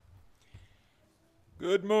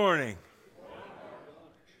Good morning.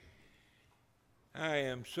 I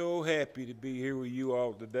am so happy to be here with you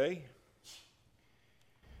all today.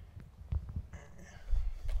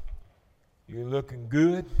 You're looking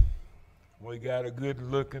good. We got a good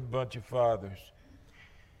looking bunch of fathers.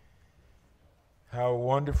 How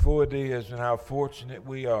wonderful it is and how fortunate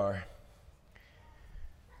we are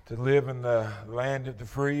to live in the land of the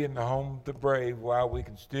free and the home of the brave while we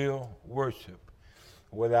can still worship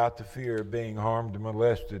without the fear of being harmed or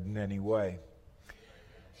molested in any way.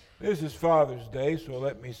 This is Father's Day, so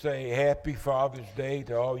let me say Happy Father's Day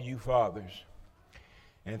to all you fathers.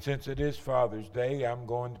 And since it is Father's Day, I'm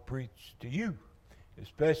going to preach to you,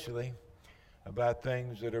 especially about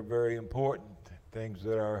things that are very important, things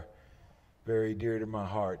that are very dear to my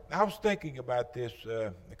heart. I was thinking about this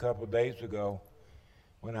a couple of days ago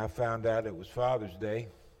when I found out it was Father's Day.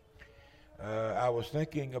 I was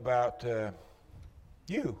thinking about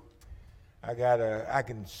you. I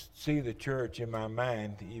can see the church in my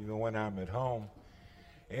mind even when I'm at home.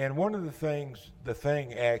 And one of the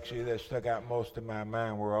thing actually that stuck out most in my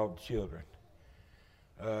mind were all the children.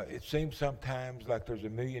 It seems sometimes like there's a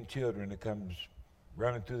million children that comes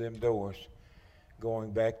running through them doors,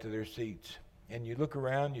 going back to their seats. And you look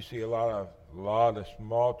around, you see a lot of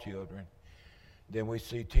small children. Then we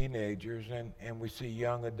see teenagers and we see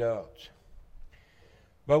young adults.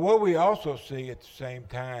 But what we also see at the same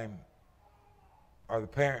time are the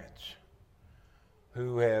parents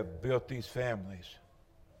who have built these families.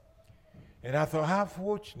 And I thought how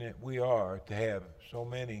fortunate we are to have so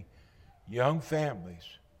many young families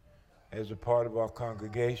as a part of our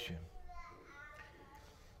congregation.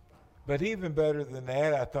 But even better than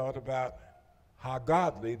that, I thought about how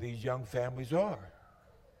godly these young families are.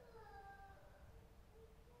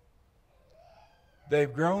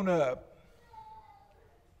 They've grown up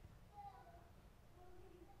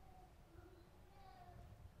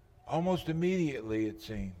almost immediately, it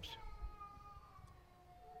seems.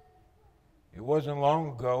 It wasn't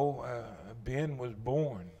long ago Ben was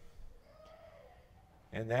born.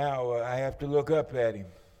 And now I have to look up at him.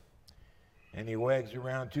 And he wags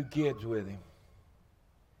around 2 kids with him.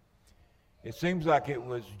 It seems like it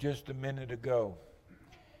was just a minute ago.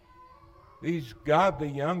 These godly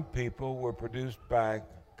young people were produced by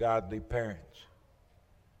godly parents.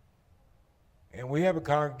 And we have a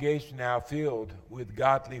congregation now filled with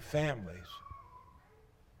godly families.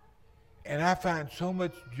 And I find so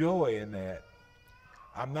much joy in that.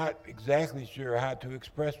 I'm not exactly sure how to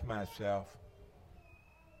express myself.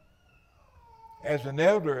 As an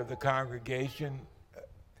elder of the congregation,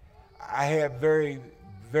 I have very,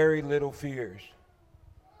 very little fears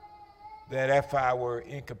that if I were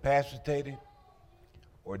incapacitated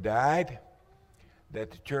or died, that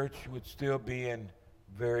the church would still be in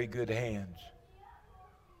very good hands.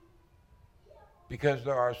 Because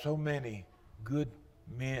there are so many good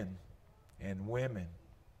men and women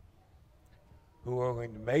who are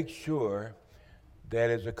going to make sure that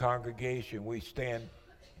as a congregation we stand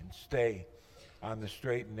and stay on the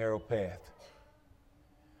straight and narrow path.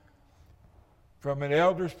 From an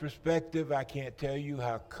elder's perspective, I can't tell you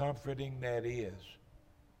how comforting that is.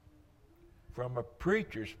 From a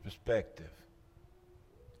preacher's perspective,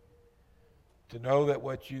 to know that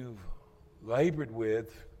what you've labored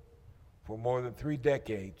with for more than 3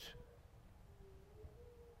 decades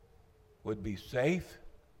would be safe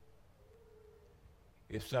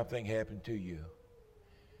if something happened to you.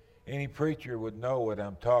 Any preacher would know what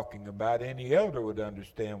I'm talking about. Any elder would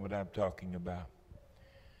understand what I'm talking about.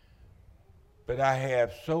 But I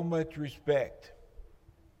have so much respect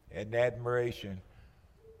and admiration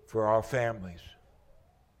for our families.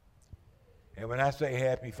 And when I say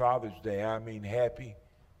Happy Father's Day, I mean happy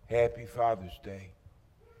Father's Day.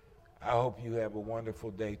 I hope you have a wonderful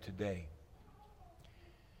day today.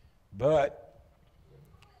 But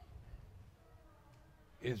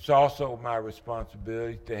it's also my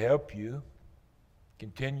responsibility to help you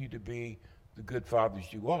continue to be the good fathers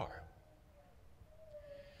you are.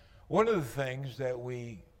 One of the things that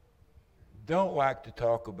we don't like to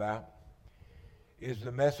talk about is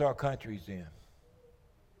the mess our country's in.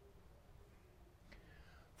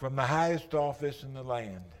 From the highest office in the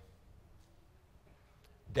land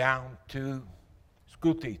down to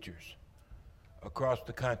school teachers across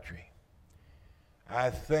the country. I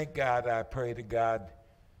thank God, I pray to God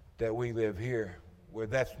that we live here where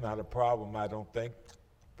that's not a problem, I don't think,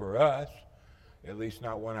 for us, at least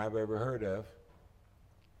not one I've ever heard of.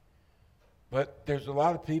 But there's a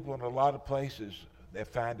lot of people in a lot of places that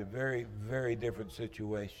find a very, very different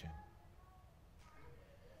situation.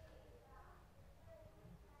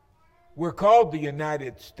 We're called the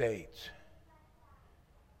United States,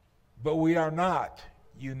 but we are not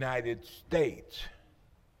United States.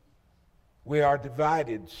 We are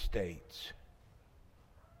divided states.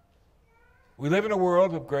 We live in a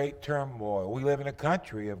world of great turmoil. We live in a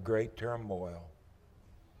country of great turmoil.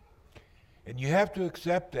 And you have to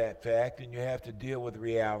accept that fact, and you have to deal with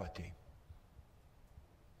reality.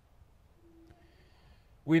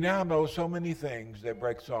 We now know so many things that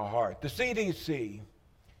breaks our heart. The CDC is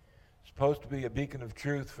supposed to be a beacon of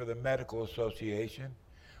truth for the Medical Association.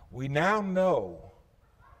 We now know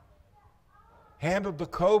handled the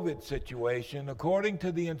COVID situation according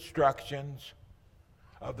to the instructions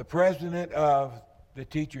of the president of the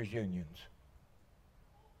teachers' unions.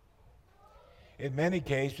 In many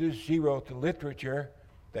cases, she wrote the literature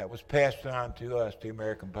that was passed on to us, the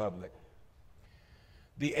American public.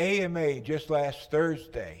 The AMA just last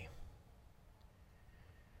Thursday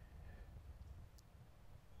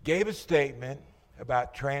gave a statement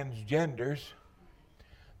about transgenders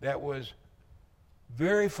that was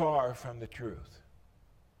very far from the truth.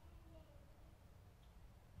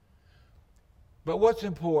 But what's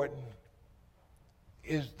important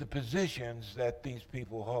is the positions that these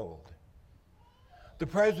people hold. The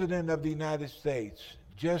President of the United States,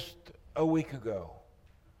 just a week ago,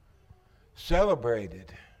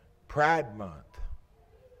 celebrated Pride Month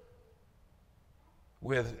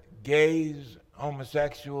with gays,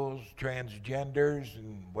 homosexuals, transgenders,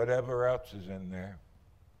 and whatever else is in there.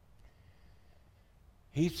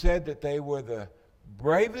 He said that they were the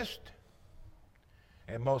bravest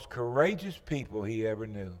and most courageous people he ever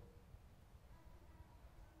knew.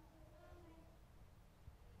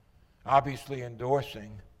 Obviously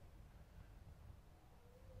endorsing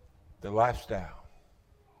the lifestyle.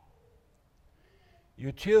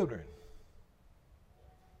 Your children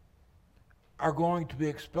are going to be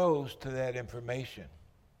exposed to that information.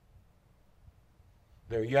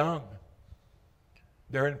 They're young.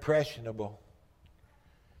 They're impressionable.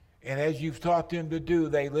 And as you've taught them to do,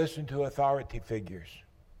 they listen to authority figures.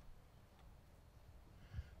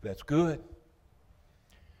 That's good.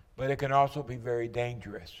 But it can also be very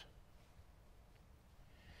dangerous.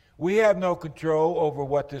 We have no control over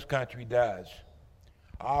what this country does.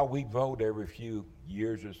 We vote every few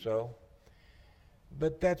years or so.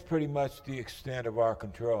 But that's pretty much the extent of our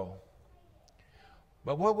control.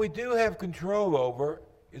 But what we do have control over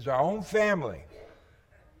is our own family.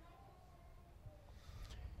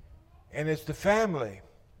 And it's the family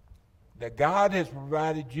that God has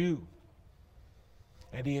provided you.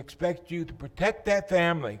 And He expects you to protect that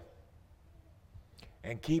family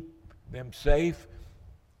and keep them safe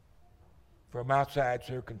from outside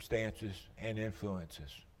circumstances and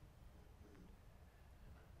influences.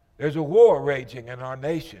 There's a war raging in our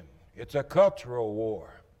nation. It's a cultural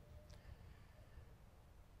war.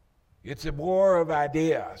 It's a war of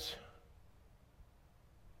ideas.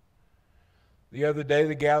 The other day,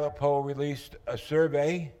 the Gallup poll released a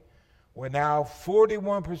survey where now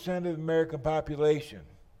 41% of the American population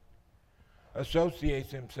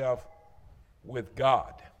associates himself with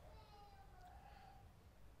God.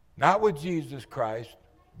 Not with Jesus Christ,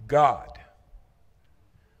 God.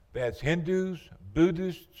 That's Hindus,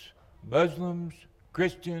 Buddhists, Muslims,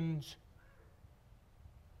 Christians.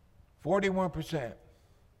 41%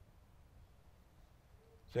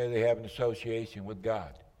 say they have an association with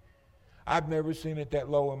God. I've never seen it that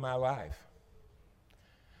low in my life.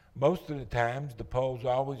 Most of the times, the polls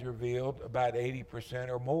always revealed about 80%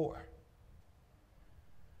 or more.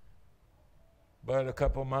 But a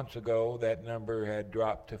couple months ago, that number had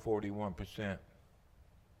dropped to 41%.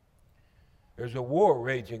 There's a war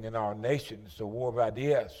raging in our nation. It's a war of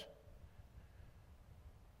ideas.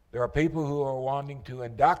 There are people who are wanting to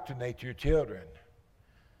indoctrinate your children.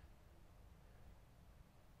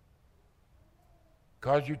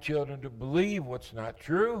 Cause your children to believe what's not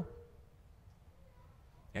true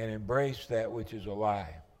and embrace that which is a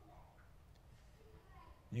lie.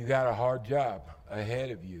 You got a hard job ahead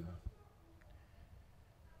of you.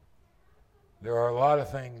 There are a lot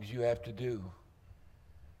of things you have to do.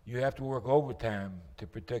 You have to work overtime to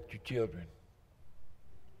protect your children.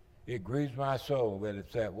 It grieves my soul that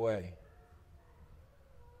it's that way.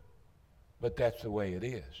 But that's the way it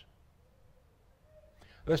is.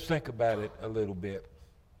 Let's think about it a little bit.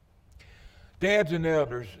 Dads and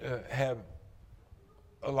elders have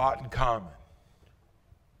a lot in common.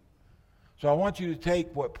 So I want you to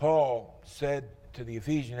take what Paul said to the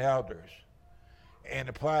Ephesian elders and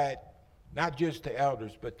apply it not just to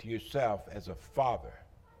elders, but to yourself as a father.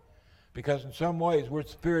 Because in some ways, we're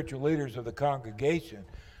spiritual leaders of the congregation,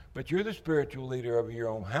 but you're the spiritual leader of your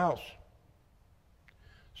own house.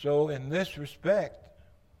 So in this respect,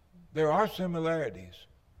 there are similarities.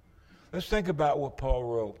 Let's think about what Paul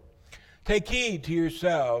wrote. Take heed to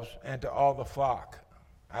yourselves and to all the flock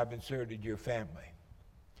I've inserted your family,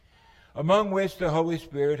 among which the Holy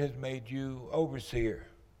Spirit has made you overseer,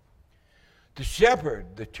 to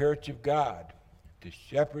shepherd the church of God, to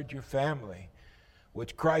shepherd your family,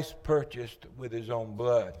 which Christ purchased with his own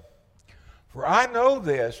blood. For I know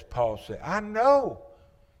this, Paul said. I know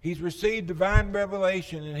he's received divine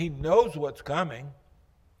revelation and he knows what's coming.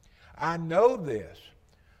 I know this,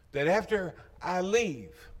 that after I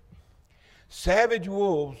leave, savage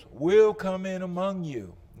wolves will come in among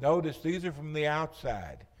you. Notice these are from the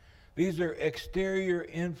outside. These are exterior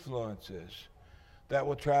influences that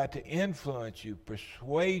will try to influence you,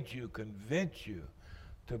 persuade you, convince you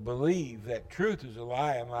to believe that truth is a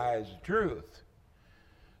lie and lie is the truth.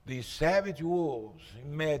 These savage wolves,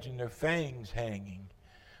 imagine their fangs hanging,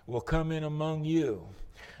 will come in among you.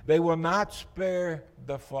 They will not spare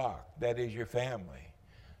the flock, that is your family.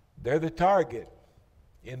 They're the target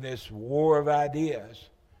in this war of ideas.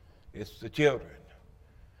 It's the children.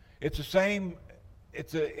 It's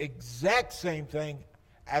the exact same thing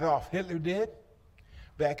Adolf Hitler did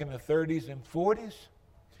back in the 30s and 40s,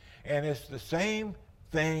 and it's the same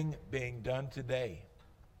thing being done today.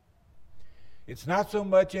 It's not so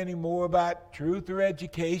much anymore about truth or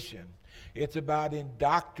education. It's about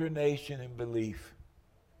indoctrination and belief.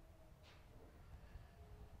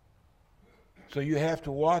 So you have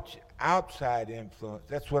to watch outside influence.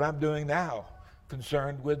 That's what I'm doing now,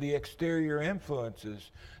 concerned with the exterior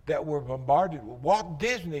influences that we're bombarded with. Walt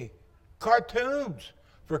Disney cartoons,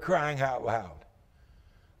 for crying out loud.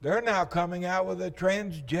 They're now coming out with a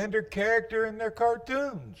transgender character in their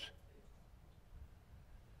cartoons.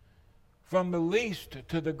 From the least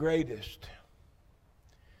to the greatest,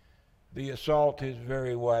 the assault is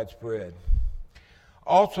very widespread.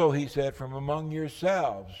 Also, he said, from among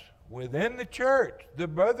yourselves, within the church, the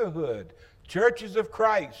brotherhood, churches of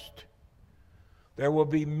Christ, there will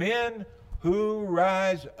be men who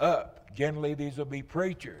rise up. Generally, these will be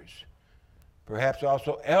preachers, perhaps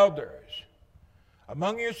also elders.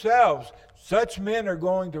 Among yourselves, such men are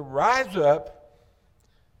going to rise up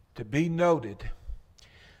to be noted.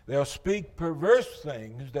 They'll speak perverse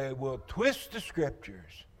things. They will twist the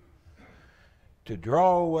scriptures to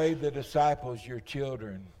draw away the disciples, your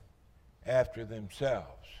children, after themselves.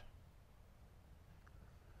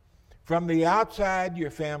 From the outside, your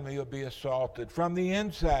family will be assaulted. From the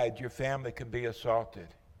inside, your family can be assaulted.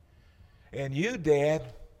 And you, Dad,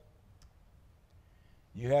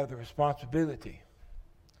 you have the responsibility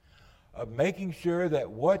of making sure that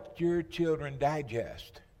what your children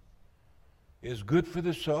digest is good for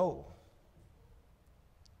the soul.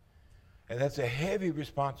 And that's a heavy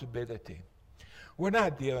responsibility. We're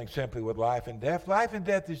not dealing simply with life and death. Life and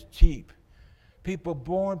death is cheap. People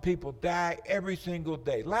born, people die every single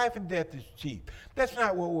day. Life and death is cheap. That's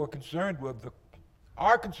not what we're concerned with.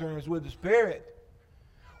 Our concern is with the Spirit.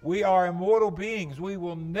 We are immortal beings. We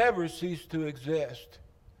will never cease to exist.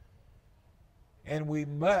 And we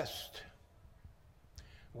must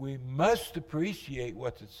appreciate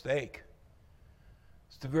what's at stake.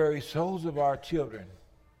 It's the very souls of our children.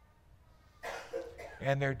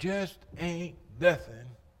 And there just ain't nothing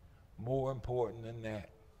more important than that.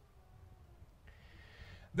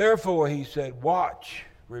 Therefore, he said, watch,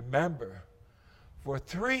 remember, for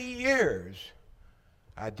 3 years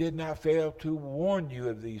I did not fail to warn you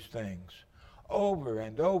of these things. Over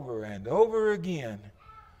and over and over again,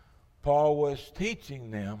 Paul was teaching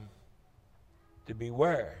them to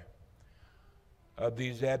beware of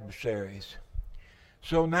these adversaries.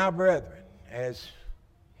 So now, brethren, as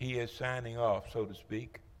he is signing off, so to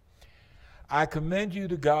speak, I commend you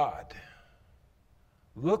to God.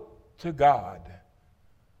 Look to God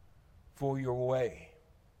for your way.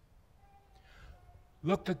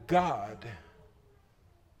 Look to God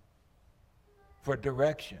for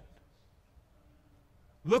direction.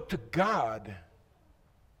 Look to God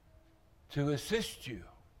to assist you.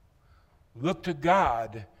 Look to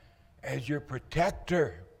God as your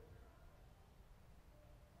protector.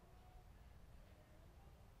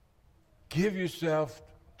 Give yourself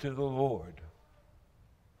to the Lord.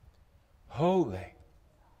 Wholly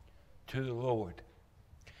to the Lord.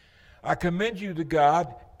 I commend you to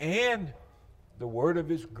God and the word of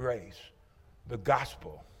his grace, the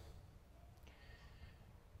gospel.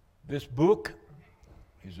 This book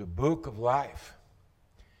is a book of life.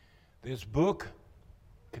 This book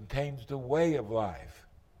contains the way of life.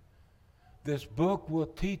 This book will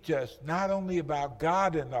teach us not only about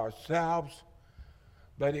God and ourselves,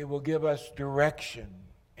 but it will give us direction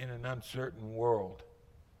in an uncertain world.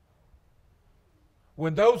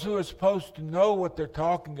 When those who are supposed to know what they're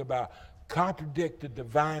talking about contradict the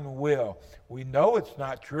divine will, we know it's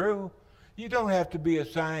not true. You don't have to be a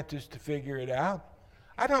scientist to figure it out.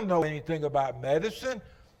 I don't know anything about medicine,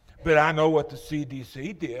 but I know what the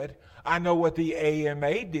CDC did. I know what the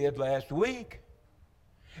AMA did last week.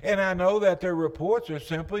 And I know that their reports are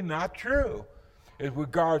simply not true. As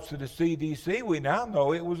regards to the CDC, we now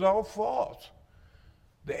know it was all false.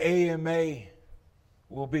 The AMA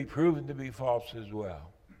will be proven to be false as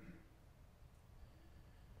well.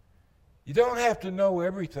 You don't have to know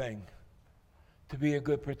everything to be a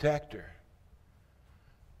good protector.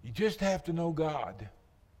 You just have to know God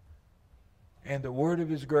and the word of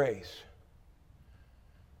his grace.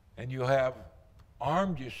 And you'll have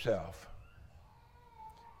armed yourself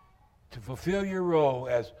to fulfill your role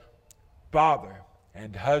as father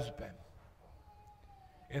and husband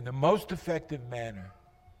in the most effective manner.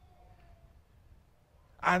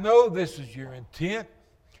 I know this is your intent.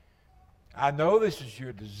 I know this is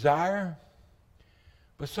your desire.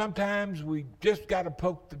 But sometimes we just got to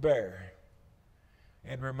poke the bear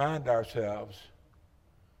and remind ourselves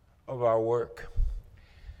of our work.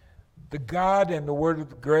 The God and the word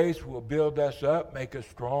of grace will build us up, make us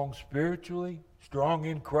strong spiritually, strong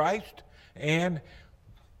in Christ, and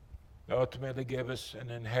ultimately give us an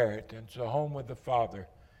inheritance, a home with the Father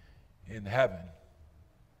in heaven.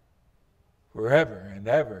 Forever and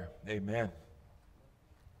ever. Amen.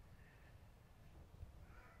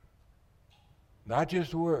 Not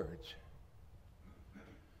just words.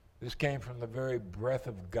 This came from the very breath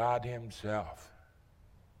of God himself.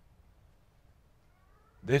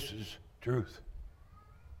 This is truth.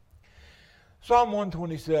 Psalm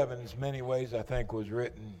 127, in many ways, I think, was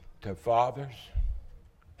written to fathers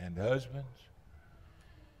and husbands.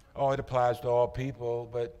 Oh, it applies to all people,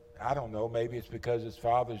 but I don't know, maybe it's because it's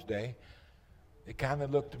Father's Day. It kind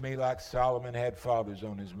of looked to me like Solomon had fathers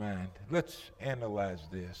on his mind. Let's analyze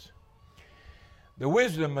this. The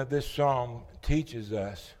wisdom of this psalm teaches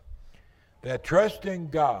us that trusting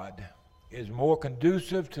God is more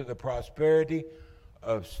conducive to the prosperity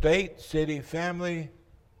of state, city, family,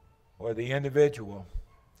 or the individual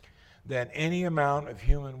than any amount of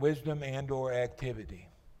human wisdom and or activity.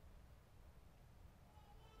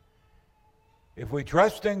 If we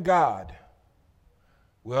trust in God,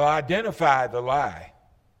 we'll identify the lie.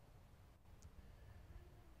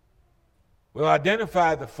 We'll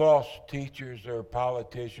identify the false teachers or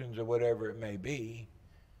politicians or whatever it may be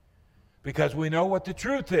because we know what the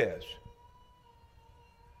truth is.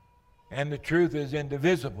 And the truth is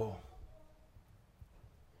indivisible.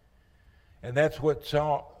 And that's what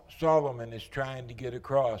Solomon is trying to get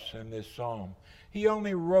across in this psalm. He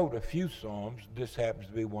only wrote a few psalms. This happens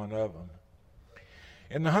to be one of them.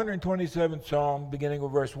 In the 127th Psalm, beginning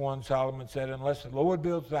with verse 1, Solomon said, "Unless the Lord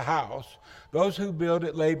builds the house, those who build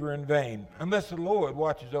it labor in vain. Unless the Lord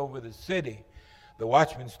watches over the city, the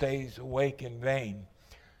watchman stays awake in vain."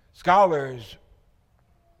 Scholars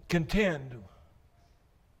contend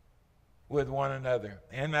with one another,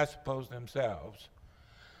 and I suppose themselves.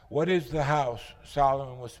 What is the house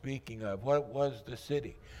Solomon was speaking of? What was the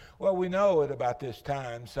city? Well, we know at about this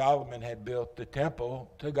time, Solomon had built the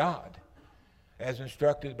temple to God, as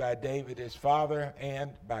instructed by David his father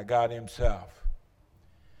and by God himself.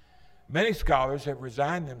 Many scholars have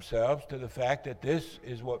resigned themselves to the fact that this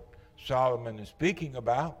is what Solomon is speaking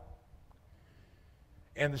about.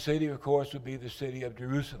 And the city, of course, would be the city of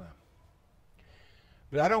Jerusalem.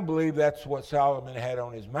 But I don't believe that's what Solomon had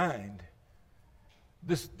on his mind.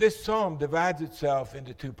 This psalm divides itself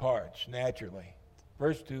into two parts, naturally.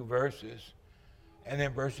 First two verses, and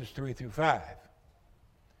then verses 3 through 5.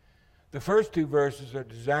 The first two verses are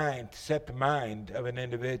designed to set the mind of an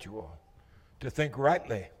individual to think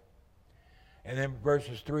rightly. And then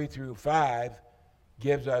verses 3 through 5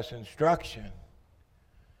 gives us instruction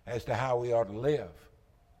as to how we ought to live.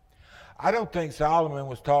 I don't think Solomon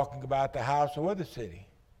was talking about the house or the city.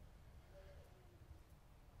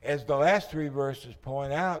 As the last three verses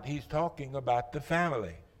point out, he's talking about the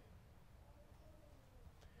family.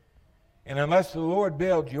 And unless the Lord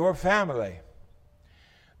builds your family,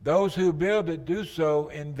 those who build it do so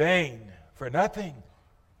in vain, for nothing.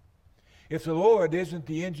 If the Lord isn't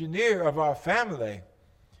the engineer of our family,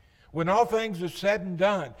 when all things are said and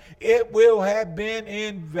done, it will have been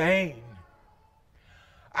in vain.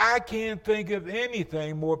 I can't think of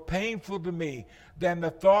anything more painful to me than the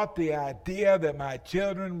thought, the idea that my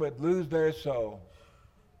children would lose their soul.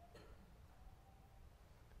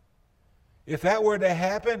 If that were to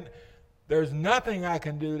happen, there's nothing I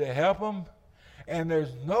can do to help them, and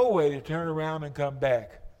there's no way to turn around and come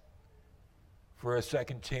back for a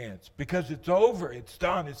second chance because it's over, it's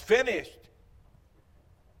done, it's finished.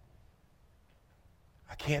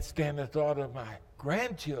 I can't stand the thought of my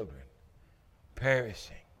grandchildren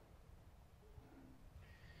perishing.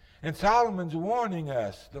 And Solomon's warning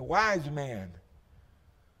us, the wise man,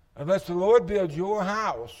 unless the Lord builds your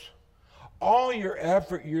house, all your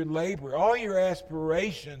effort, your labor, all your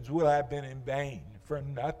aspirations will have been in vain, for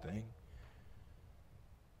nothing.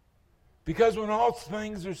 Because when all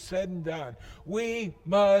things are said and done, we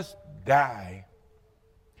must die.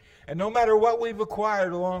 And no matter what we've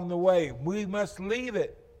acquired along the way, we must leave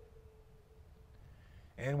it.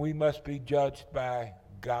 And we must be judged by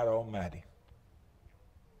God Almighty.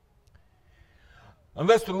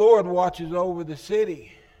 Unless the Lord watches over the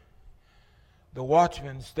city, the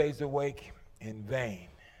watchman stays awake in vain.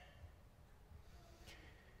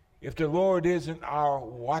 If the Lord isn't our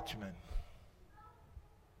watchman,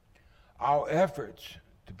 our efforts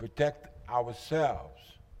to protect ourselves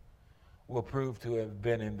will prove to have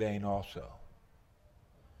been in vain also.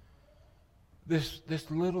 This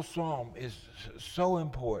little psalm is so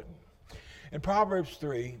important. In Proverbs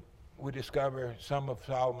 3, we discover some of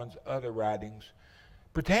Solomon's other writings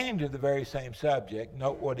pertaining to the very same subject.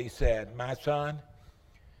 Note what he said. My son,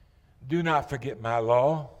 do not forget my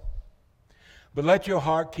law, but let your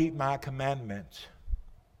heart keep my commandments.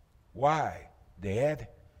 Why, Dad?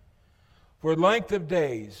 For length of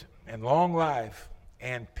days and long life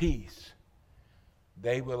and peace,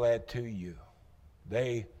 they will add to you.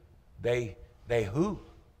 They who?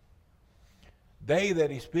 They that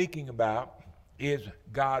he's speaking about is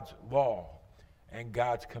God's law and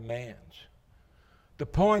God's commands. The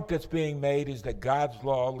point that's being made is that God's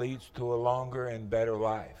law leads to a longer and better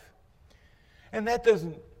life. And that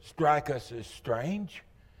doesn't strike us as strange.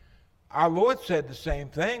 Our Lord said the same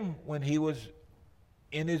thing when he was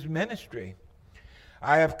in his ministry.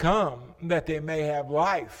 I have come that they may have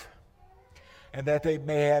life, and that they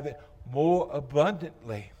may have it more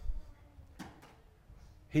abundantly.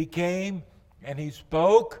 He came and he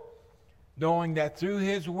spoke, knowing that through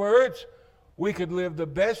his words we could live the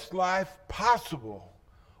best life possible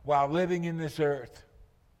while living in this earth.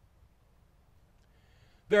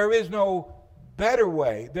 There is no better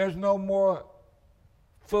way. There's no more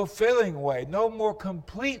fulfilling way, no more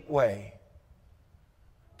complete way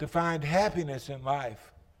to find happiness in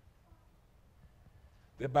life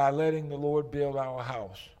than by letting the Lord build our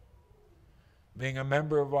house, being a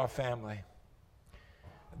member of our family.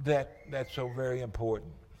 That's so very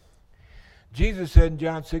important. Jesus said in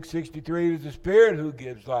John 6:63, it is the Spirit who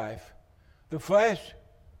gives life. The flesh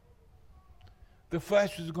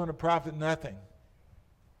is going to profit nothing.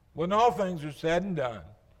 When all things are said and done,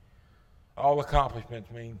 all accomplishments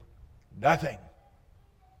mean nothing.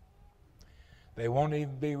 They won't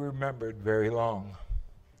even be remembered very long.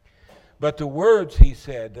 But the words, he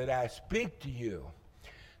said, that I speak to you,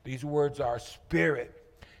 these words are spirit,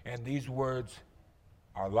 and these words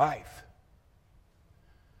are life.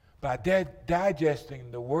 By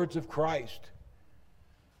digesting the words of Christ,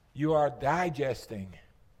 you are digesting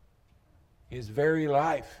his very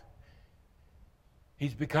life.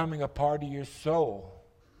 He's becoming a part of your soul.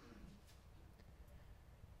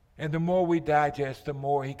 And the more we digest, the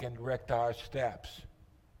more he can direct our steps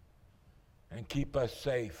and keep us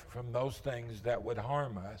safe from those things that would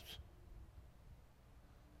harm us.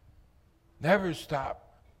 Never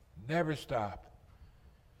stop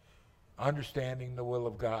understanding the will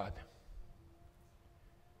of God.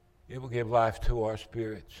 It will give life to our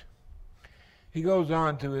spirits. He goes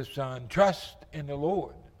on to his son, trust in the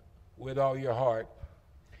Lord with all your heart.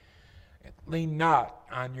 Lean not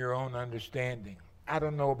on your own understanding. I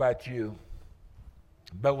don't know about you,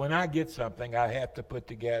 but when I get something I have to put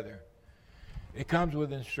together, it comes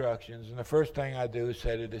with instructions, and the first thing I do is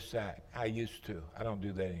set it aside. I used to. I don't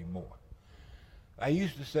do that anymore. I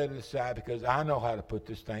used to set it aside because I know how to put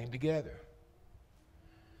this thing together.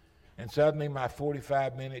 And suddenly my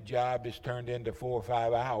 45-minute job is turned into 4 or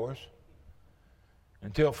 5 hours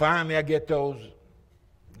until finally I get those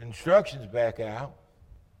instructions back out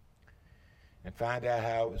and find out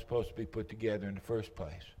how it was supposed to be put together in the first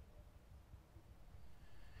place.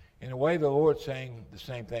 In a way, the Lord's saying the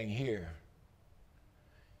same thing here.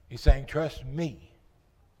 He's saying, trust me,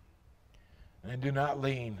 and do not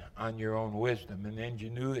lean on your own wisdom and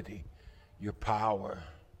ingenuity, your power.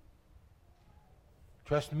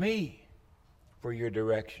 Trust me for your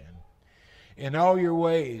direction. In all your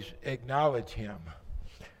ways, acknowledge him,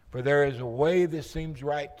 for there is a way that seems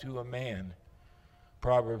right to a man,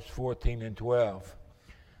 Proverbs 14:12,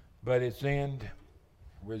 but its end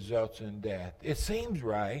results in death. It seems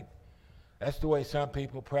right. That's the way some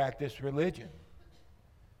people practice religion.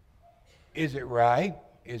 Is it right?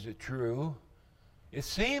 Is it true? It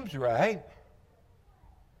seems right.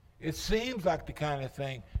 It seems like the kind of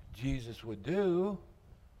thing Jesus would do,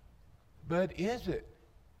 but is it?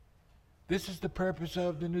 This is the purpose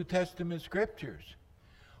of the New Testament scriptures.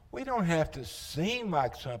 We don't have to seem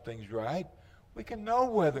like something's right. We can know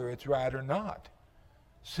whether it's right or not,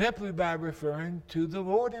 simply by referring to the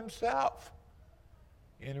Lord himself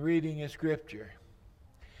in reading his scripture.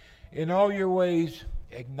 In all your ways,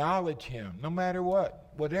 acknowledge him, no matter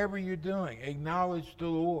what. Whatever you're doing, acknowledge the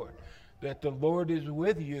Lord, that the Lord is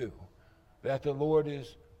with you, that the Lord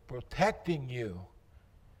is protecting you,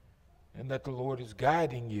 and that the Lord is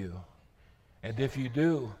guiding you. And if you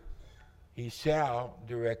do, he shall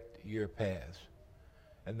direct your paths.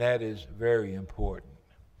 And that is very important.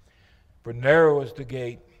 For narrow is the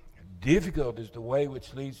gate, difficult is the way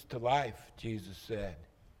which leads to life, Jesus said.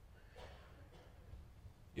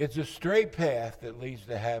 It's a straight path that leads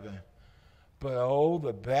to heaven. But oh,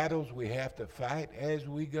 the battles we have to fight as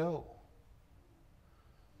we go.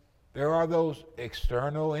 There are those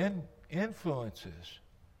external influences.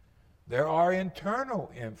 There are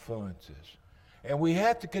internal influences. And we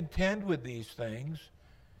have to contend with these things.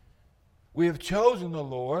 We have chosen the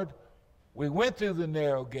Lord. We went through the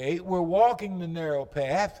narrow gate. We're walking the narrow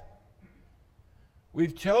path.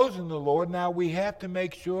 We've chosen the Lord. Now we have to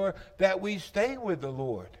make sure that we stay with the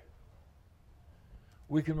Lord.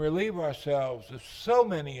 We can relieve ourselves of so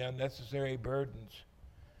many unnecessary burdens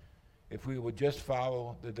if we would just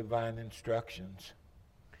follow the divine instructions.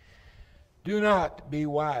 Do not be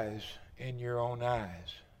wise in your own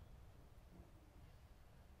eyes.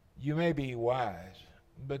 You may be wise,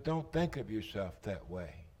 but don't think of yourself that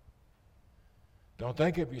way. Don't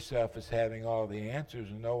think of yourself as having all the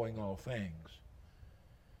answers and knowing all things.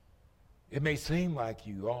 It may seem like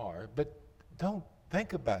you are, but don't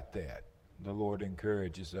think about that. The Lord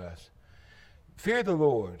encourages us. Fear the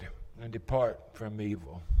Lord and depart from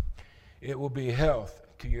evil. It will be health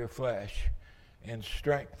to your flesh and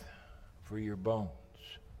strength for your bones.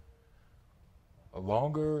 A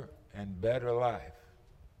longer and better life,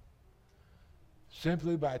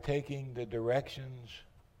 simply by taking the directions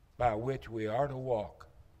by which we are to walk,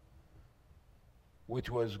 which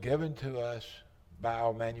was given to us by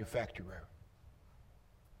our manufacturer.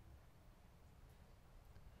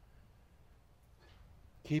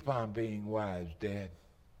 Keep on being wise, Dad.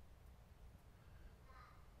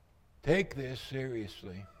 Take this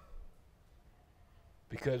seriously,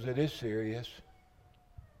 because it is serious,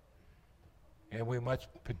 and we must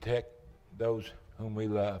protect those whom we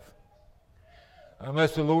love.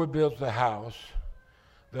 Unless the Lord builds the house,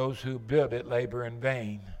 those who build it labor in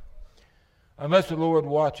vain. Unless the Lord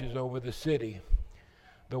watches over the city,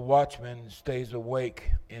 the watchman stays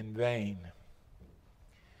awake in vain.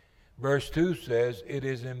 Verse 2 says, it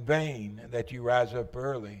is in vain that you rise up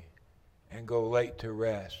early and go late to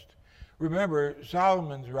rest. Remember,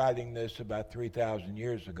 Solomon's writing this about 3,000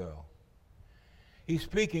 years ago. He's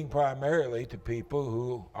speaking primarily to people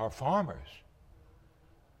who are farmers.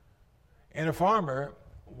 And a farmer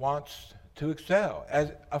wants to excel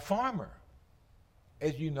as a farmer,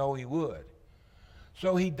 as you know he would.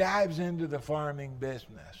 So he dives into the farming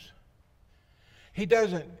business. He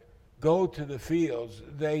doesn't go to the fields.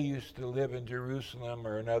 They used to live in Jerusalem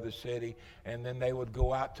or another city, and then they would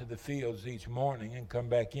go out to the fields each morning and come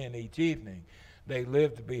back in each evening. They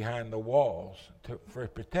lived behind the walls for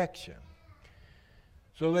protection.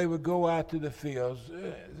 So they would go out to the fields.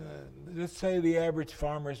 Let's say the average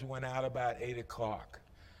farmers went out about 8 o'clock.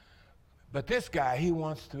 But this guy, he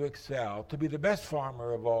wants to excel, to be the best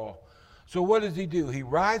farmer of all. So what does he do? He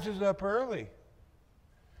rises up early.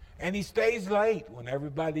 And he stays late when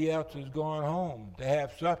everybody else is going home to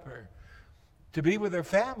have supper, to be with their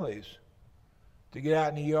families, to get out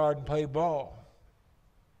in the yard and play ball,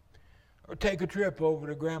 or take a trip over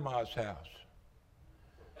to grandma's house.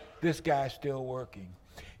 This guy's still working.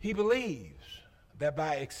 He believes that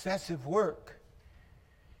by excessive work,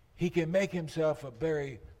 he can make himself a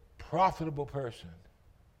very profitable person,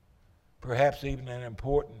 perhaps even an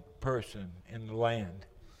important person in the land.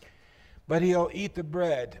 But he'll eat the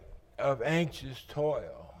bread of anxious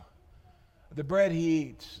toil. The bread he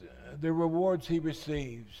eats, the rewards he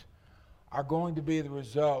receives, are going to be the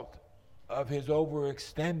result of his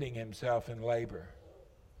overextending himself in labor.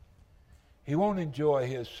 He won't enjoy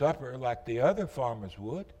his supper like the other farmers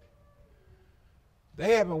would.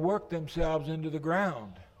 They haven't worked themselves into the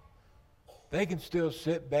ground. They can still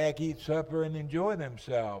sit back, eat supper, and enjoy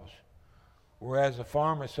themselves. Whereas a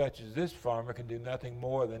farmer such as this farmer can do nothing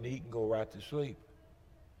more than eat and go right to sleep.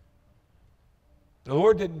 The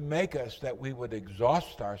Lord didn't make us that we would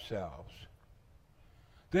exhaust ourselves.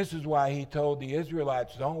 This is why he told the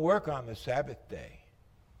Israelites, don't work on the Sabbath day.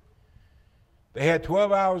 They had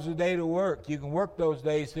 12 hours a day to work. You can work those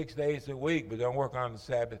days 6 days a week, but don't work on the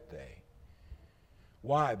Sabbath day.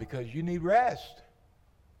 Why? Because you need rest.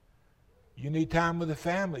 You need time with the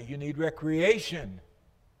family. You need recreation.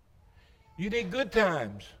 You need good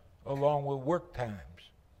times along with work times.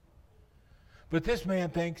 But this man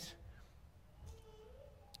thinks,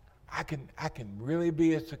 I can really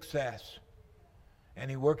be a success. And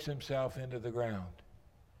he works himself into the ground.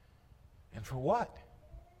 And for what?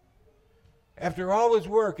 After all his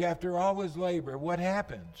work, after all his labor, what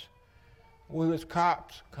happens? Well, his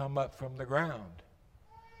crops come up from the ground.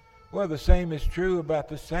 Well, the same is true about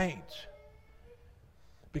the saints.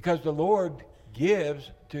 Because the Lord gives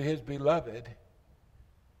to his beloved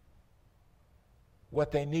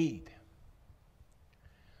what they need.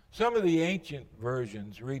 Some of the ancient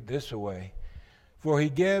versions read this way, for he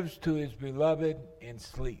gives to his beloved in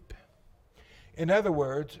sleep. In other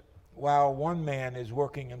words, while one man is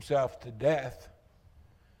working himself to death,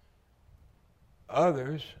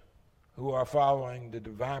 others who are following the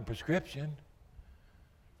divine prescription,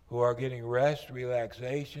 who are getting rest,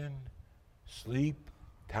 relaxation, sleep,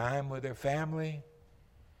 time with their family,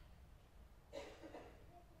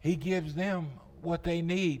 he gives them what they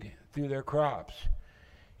need through their crops.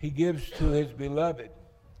 He gives to his beloved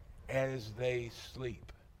as they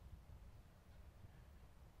sleep.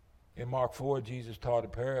 In Mark 4, Jesus taught a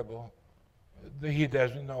parable. He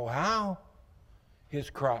doesn't know how his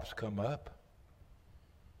crops come up.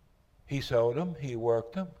 He sowed them, he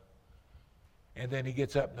worked them, and then he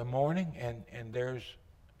gets up in the morning and there's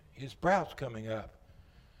his sprouts coming up.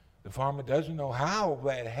 The farmer doesn't know how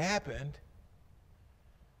that happened,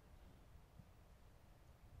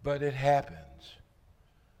 but it happens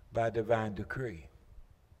by divine decree.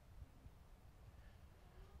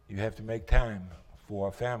 You have to make time for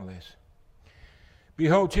our families.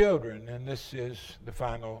 Behold, children, and this is the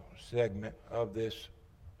final segment of this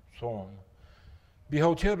psalm.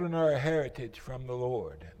 Behold, children are a heritage from the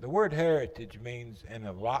Lord. The word heritage means an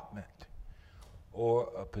allotment or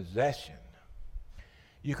a possession.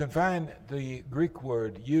 You can find the Greek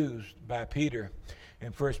word used by Peter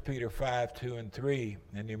in 1 Peter 5, 2, and 3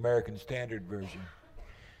 in the American Standard Version.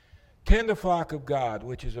 Tend the flock of God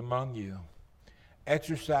which is among you,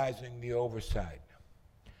 exercising the oversight,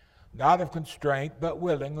 not of constraint, but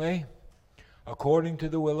willingly, according to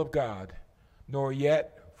the will of God, nor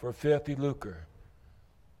yet for filthy lucre,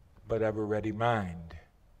 but of a ready mind.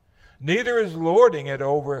 Neither is lording it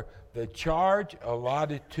over the charge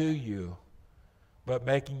allotted to you, but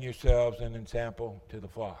making yourselves an example to the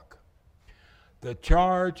flock. The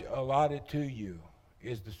charge allotted to you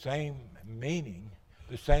is the same meaning,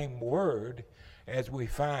 the same word as we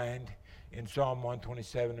find in Psalm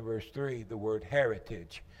 127 verse 3, the word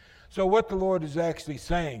heritage. So what the Lord is actually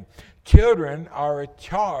saying, children are a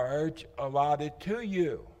charge allotted to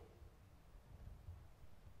you.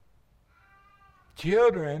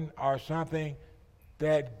 Children are something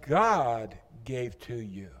that God gave to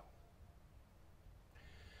you.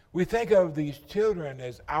 We think of these children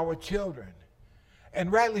as our children,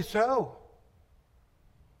 and rightly so.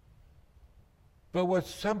 But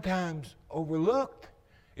what's sometimes overlooked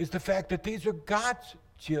is the fact that these are God's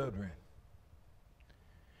children.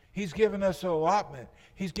 He's given us an allotment.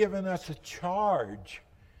 He's given us a charge.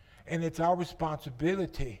 And it's our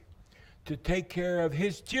responsibility to take care of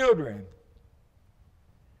his children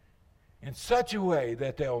in such a way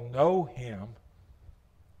that they'll know him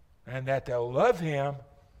and that they'll love him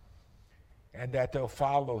and that they'll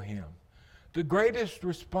follow him. The greatest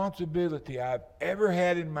responsibility I've ever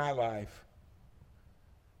had in my life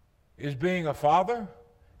is being a father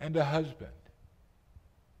and a husband.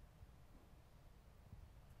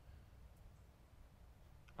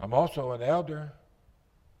 I'm also an elder.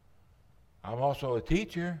 I'm also a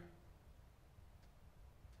teacher.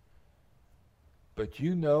 But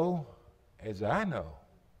you know, as I know,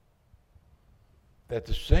 that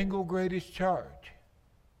the single greatest charge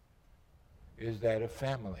is that of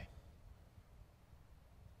family.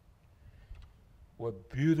 What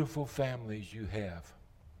beautiful families you have.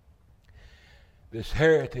 This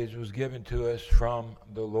heritage was given to us from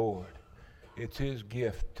the Lord. It's his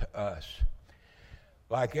gift to us.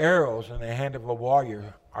 Like arrows in the hand of a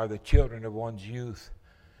warrior are the children of one's youth.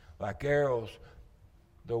 Like arrows,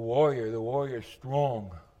 the warrior's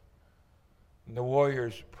strong. And the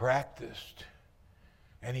warrior's practiced.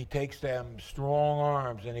 And he takes them strong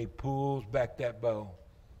arms and he pulls back that bow.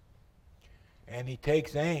 And he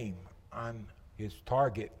takes aim on his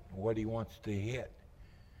target, what he wants to hit.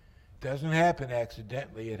 It doesn't happen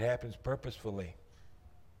accidentally, it happens purposefully.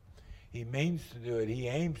 He means to do it, he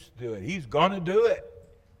aims to do it, he's going to do it.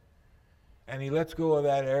 And he lets go of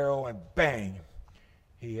that arrow and bang,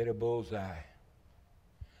 he hit a bullseye.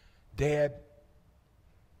 Dad,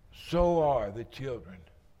 so are the children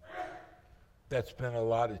that's been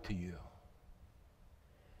allotted to you.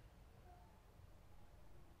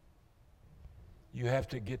 You have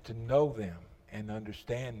to get to know them and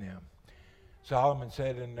understand them. Solomon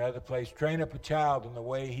said in another place, train up a child in the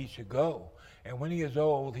way he should go, and when he is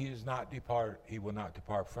old, he will not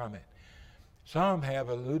depart from it. Some have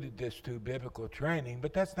alluded this to biblical training,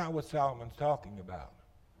 but that's not what Solomon's talking about.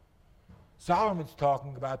 Solomon's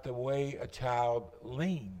talking about the way a child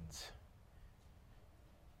leans,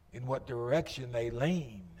 in what direction they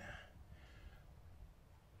lean.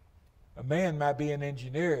 A man might be an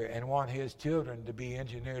engineer and want his children to be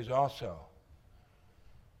engineers also.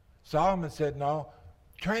 Solomon said, no,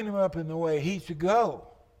 train him up in the way he should go.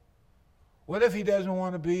 What if he doesn't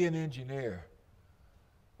want to be an engineer?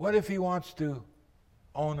 What if he wants to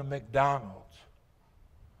own a McDonald's?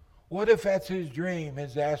 What if that's his dream,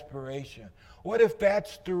 his aspiration? What if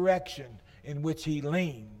that's the direction in which he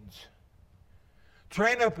leans?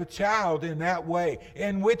 Train up a child in that way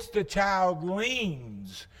in which the child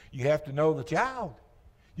leans. You have to know the child.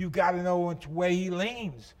 You've got to know which way he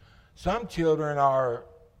leans. Some children are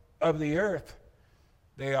of the earth.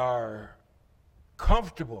 They are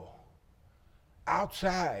comfortable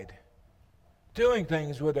outside, doing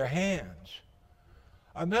things with their hands.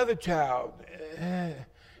 Another child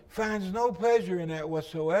finds no pleasure in that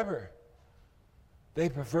whatsoever. They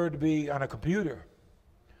prefer to be on a computer,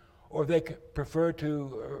 or they prefer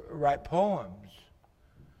to write poems,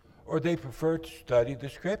 or they prefer to study the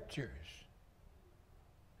scriptures.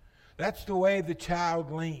 That's the way the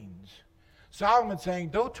child leans. Solomon's saying,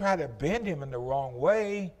 don't try to bend him in the wrong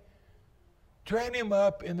way. Train him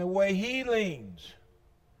up in the way he leans.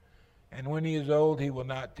 And when he is old, he will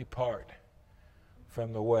not depart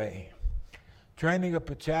from the way. Training up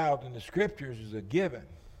a child in the scriptures is a given.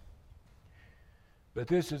 But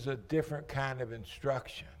this is a different kind of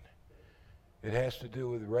instruction. It has to do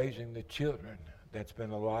with raising the children that's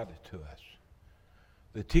been allotted to us.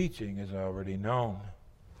 The teaching is already known.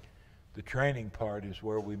 The training part is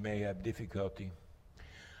where we may have difficulty.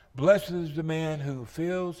 Blessed is the man who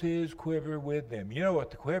fills his quiver with them. You know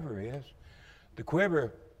what the quiver is? The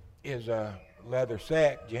quiver is a leather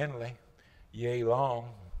sack, generally, yay long,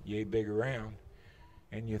 yay big around,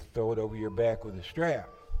 and you throw it over your back with a strap.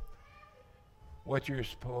 What's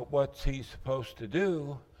he supposed to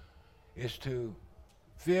do is to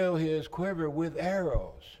fill his quiver with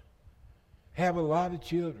arrows, have a lot of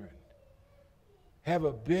children, have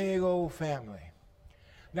a big old family.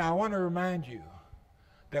 Now, I want to remind you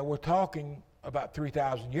that we're talking about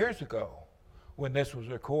 3,000 years ago when this was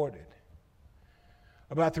recorded.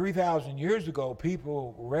 About 3,000 years ago,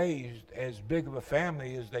 people raised as big of a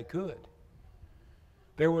family as they could.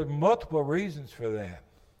 There were multiple reasons for that.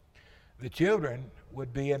 The children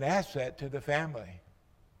would be an asset to the family.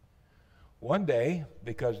 One day,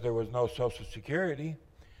 because there was no Social Security,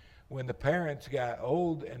 when the parents got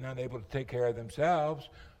old and unable to take care of themselves,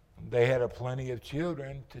 they had a plenty of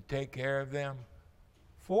children to take care of them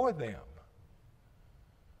for them.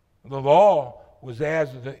 The law was, as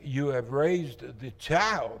you have raised the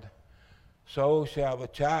child, so shall the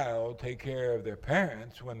child take care of their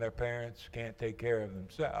parents when their parents can't take care of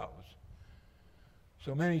themselves.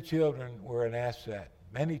 So many children were an asset.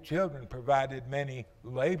 Many children provided many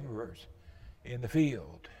laborers in the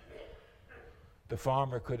field. The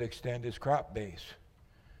farmer could extend his crop base.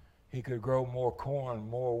 He could grow more corn,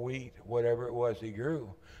 more wheat, whatever it was he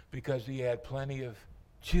grew, because he had plenty of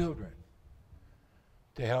children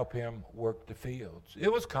to help him work the fields.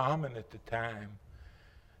 It was common at the time.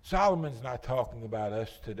 Solomon's not talking about us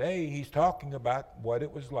today. He's talking about what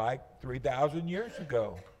it was like 3,000 years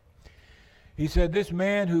ago. He said, this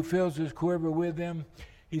man who fills his quiver with them,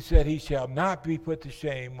 he said, he shall not be put to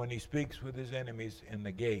shame when he speaks with his enemies in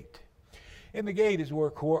the gate. In the gate is where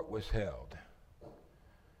court was held.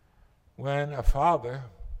 When a father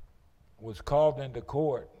was called into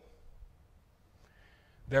court,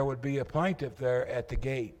 there would be a plaintiff there at the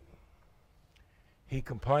gate. He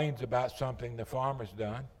complains about something the farmer's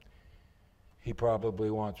done. He probably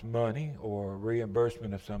wants money or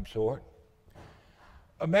reimbursement of some sort.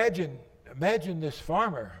 Imagine this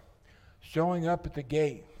farmer showing up at the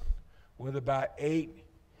gate with about 8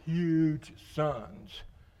 huge sons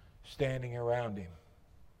standing around him.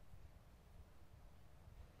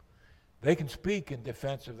 They can speak in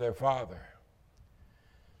defense of their father.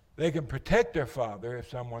 They can protect their father if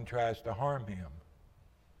someone tries to harm him.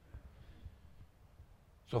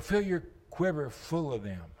 So fill your quiver full of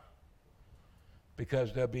them,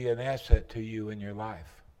 because they'll be an asset to you in your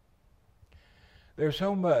life. There's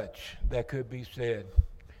so much that could be said,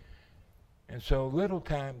 and so little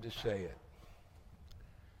time to say it.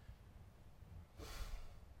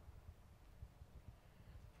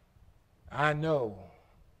 I know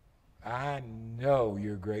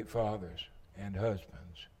you're great fathers and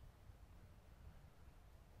husbands.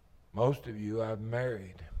 Most of you I've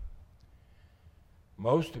married.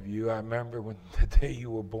 Most of you I remember when the day you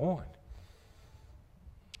were born.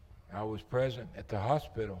 I was present at the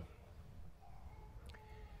hospital.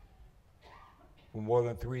 For more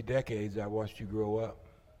than 3 decades, I watched you grow up.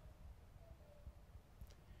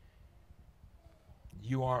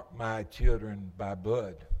 You aren't my children by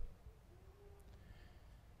blood,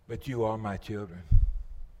 but you are my children.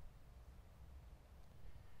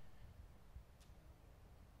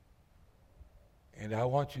 And I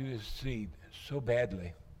want you to see so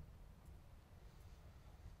badly,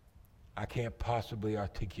 I can't possibly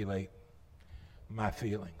articulate my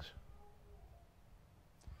feelings.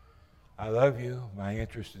 I love you. My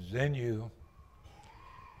interest is in you.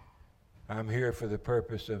 I'm here for the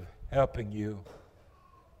purpose of helping you.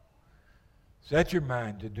 Set your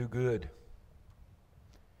mind to do good.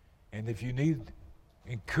 And if you need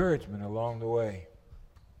encouragement along the way,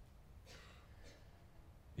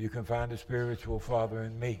 you can find a spiritual father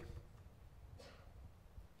in me.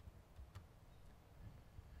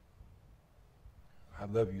 I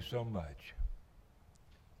love you so much.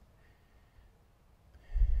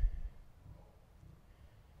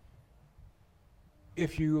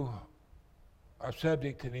 If you are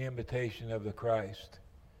subject to the invitation of the Christ,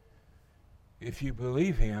 if you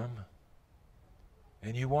believe him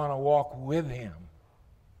and you want to walk with him,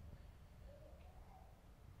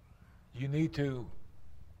 you need to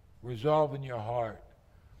resolve in your heart,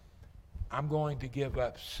 I'm going to give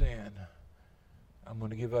up sin. I'm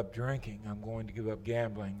going to give up drinking. I'm going to give up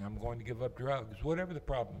gambling. I'm going to give up drugs, whatever the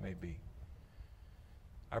problem may be.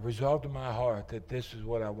 I've resolved in my heart that this is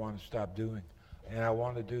what I want to stop doing, and I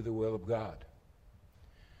want to do the will of God.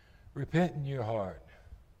 Repent in your heart.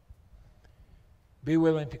 Be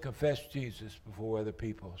willing to confess Jesus before other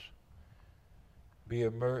peoples. Be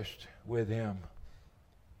immersed with him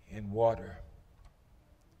in water.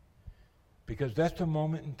 Because that's the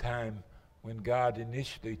moment in time when God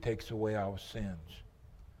initially takes away our sins.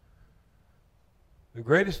 The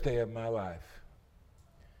greatest day of my life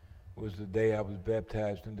was the day I was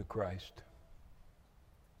baptized into Christ.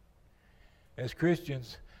 As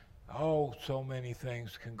Christians, so many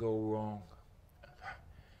things can go wrong.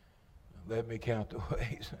 Let me count the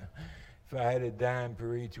ways. If I had a dime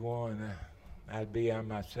for each one, I'd be on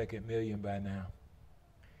my second million by now.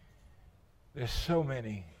 There's so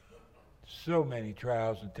many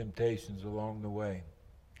trials and temptations along the way.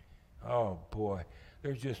 Oh boy,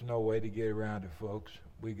 there's just no way to get around it, folks.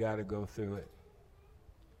 We got to go through it.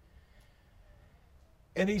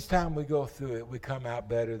 And each time we go through it, we come out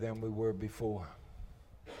better than we were before.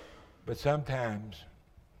 But sometimes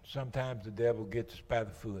the devil gets us by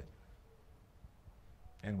the foot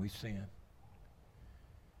and we sin.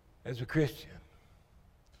 As a Christian,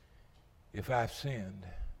 if I've sinned,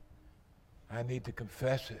 I need to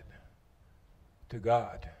confess it to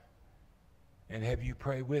God and have you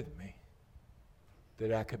pray with me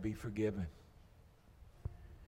that I could be forgiven.